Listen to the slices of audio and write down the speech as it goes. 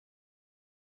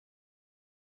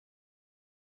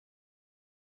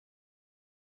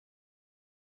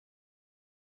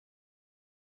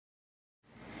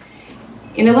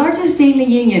In the largest state in the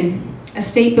Union, a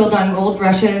state built on gold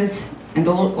rushes and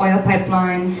old oil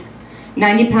pipelines,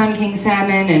 90-pound king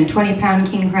salmon and 20-pound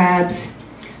king crabs,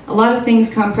 a lot of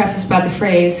things come prefaced by the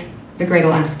phrase, the Great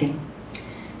Alaskan.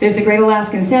 There's the Great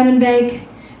Alaskan Salmon Bake,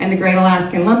 and the Great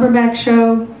Alaskan Lumberback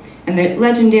Show, and the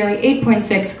legendary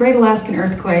 8.6 Great Alaskan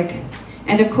Earthquake,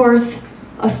 and of course,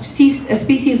 a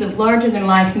species of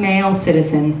larger-than-life male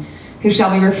citizen who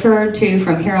shall be referred to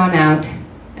from here on out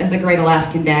as the Great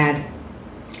Alaskan Dad.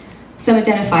 Some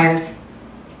identifiers.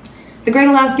 The Great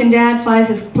Alaskan Dad flies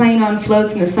his plane on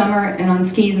floats in the summer and on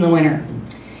skis in the winter.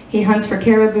 He hunts for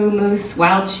caribou, moose,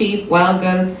 wild sheep, wild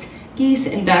goats, geese,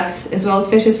 and ducks, as well as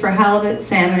fishes for halibut,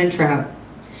 salmon, and trout.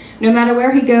 No matter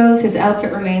where he goes, his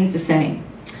outfit remains the same.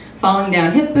 Falling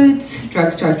down hip boots,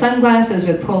 drugstore sunglasses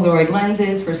with Polaroid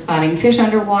lenses for spotting fish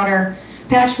underwater,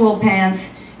 patched wool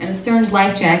pants, and a Stearns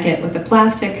life jacket with a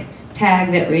plastic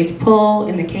tag that reads "pull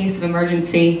in the case of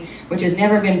emergency," which has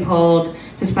never been pulled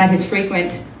despite his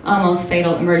frequent, almost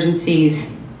fatal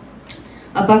emergencies.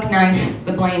 A buck knife,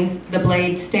 the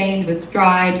blade stained with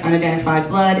dried, unidentified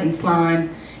blood and slime,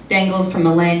 dangles from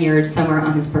a lanyard somewhere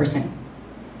on his person.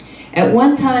 At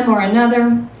one time or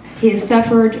another, he has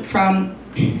suffered from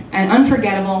an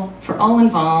unforgettable, for all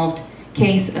involved,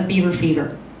 case of beaver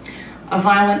fever, a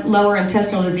violent lower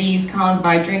intestinal disease caused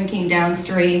by drinking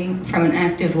downstream from an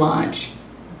active lodge.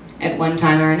 At one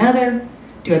time or another,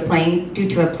 due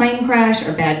to a plane crash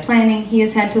or bad planning, he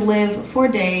has had to live 4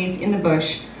 days in the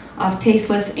bush off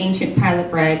tasteless ancient pilot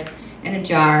bread and a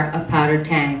jar of powdered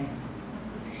tang.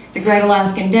 The Great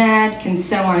Alaskan Dad can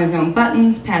sew on his own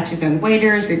buttons, patch his own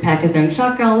waders, repack his own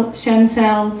shotgun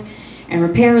shells, and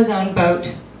repair his own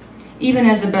boat, even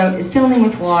as the boat is filling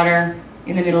with water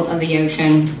in the middle of the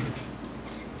ocean.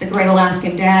 The Great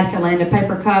Alaskan Dad can land a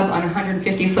Piper Cub on a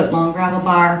 150-foot-long gravel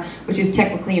bar, which is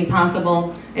technically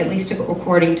impossible, at least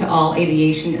according to all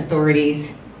aviation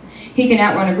authorities. He can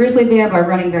outrun a grizzly bear by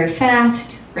running very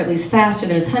fast, or at least faster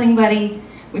than his hunting buddy,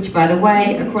 which, by the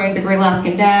way, according to the Great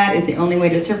Alaskan Dad, is the only way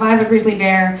to survive a grizzly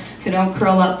bear, so don't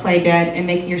curl up, play dead, and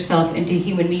make yourself into a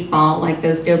human meatball like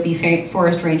those dopey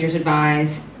forest rangers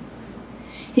advise.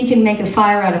 He can make a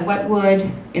fire out of wet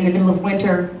wood in the middle of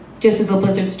winter, just as the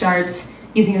blizzard starts,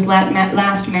 using his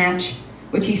last match,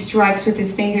 which he strikes with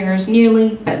his fingers,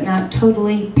 nearly, but not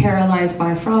totally, paralyzed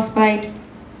by frostbite.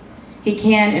 He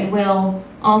can and will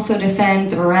also defend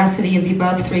the veracity of the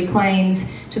above three claims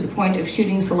to the point of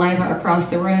shooting saliva across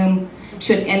the room,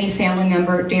 should any family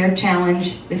member dare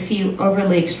challenge the few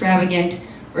overly extravagant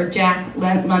or Jack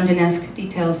London-esque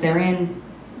details therein.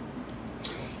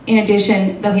 In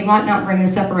addition, though he might not bring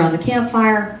this up around the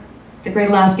campfire, the Great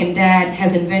Alaskan Dad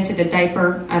has invented a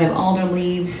diaper out of alder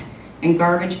leaves and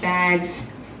garbage bags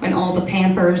when all the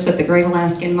Pampers that the Great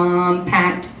Alaskan Mom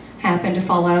packed happened to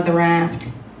fall out of the raft.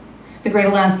 The Great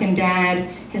Alaskan Dad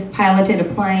has piloted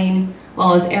a plane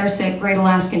while his airsick Great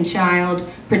Alaskan child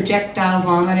projectile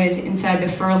vomited inside the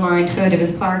fur-lined hood of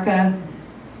his parka.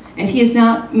 And he is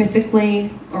not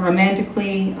mythically or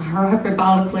romantically or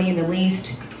hyperbolically in the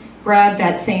least grabbed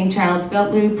that same child's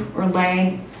belt loop or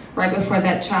leg right before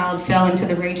that child fell into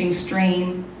the raging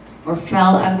stream, or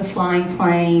fell out of the flying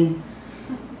plane,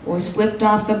 or slipped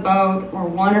off the boat, or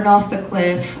wandered off the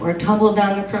cliff, or tumbled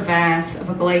down the crevasse of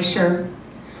a glacier,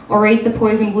 or ate the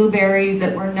poison blueberries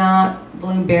that were not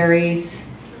blueberries,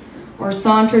 or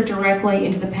sauntered directly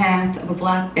into the path of a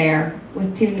black bear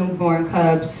with 2 newborn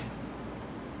cubs.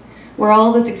 Where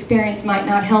all this experience might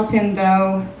not help him,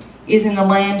 though, is in the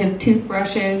land of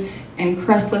toothbrushes and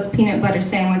crustless peanut butter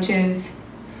sandwiches,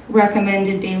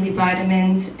 recommended daily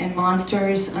vitamins, and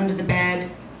monsters under the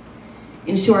bed.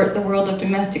 In short, the world of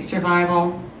domestic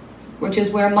survival, which is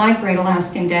where my Great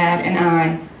Alaskan Dad and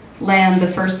I land the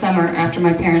first summer after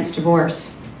my parents'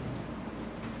 divorce.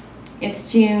 It's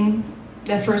June,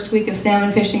 the first week of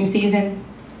salmon fishing season.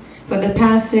 For the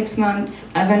past 6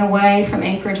 months, I've been away from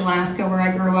Anchorage, Alaska, where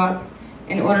I grew up,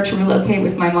 in order to relocate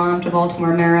with my mom to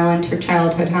Baltimore, Maryland, her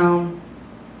childhood home.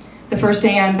 The first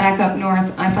day I'm back up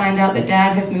north, I find out that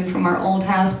Dad has moved from our old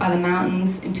house by the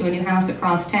mountains into a new house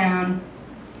across town.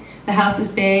 The house is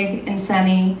big and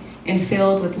sunny and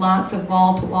filled with lots of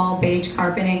wall-to-wall beige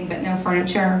carpeting, but no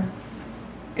furniture.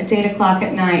 It's 8 o'clock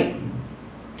at night.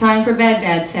 Time for bed,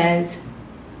 Dad says.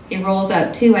 He rolls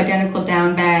out 2 identical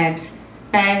down bags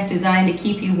designed to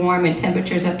keep you warm in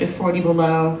temperatures up to 40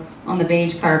 below on the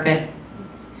beige carpet.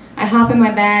 I hop in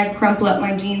my bag, crumple up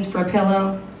my jeans for a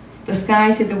pillow. The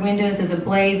sky through the windows is a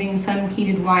blazing,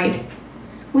 sun-heated white.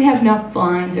 We have no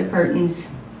blinds or curtains.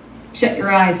 Shut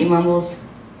your eyes, he mumbles.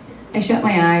 I shut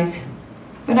my eyes.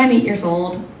 But I'm 8 years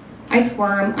old. I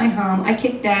squirm, I hum, I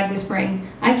kick Dad, whispering,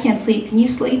 I can't sleep, can you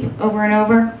sleep? Over and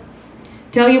over.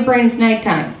 Tell your brain it's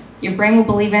nighttime. Your brain will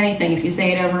believe anything if you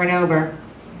say it over and over.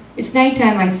 It's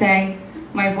nighttime, I say,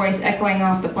 my voice echoing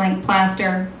off the blank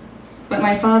plaster. But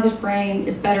my father's brain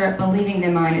is better at believing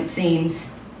than mine, it seems.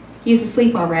 He is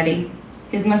asleep already,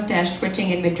 his mustache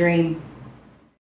twitching in mid-dream.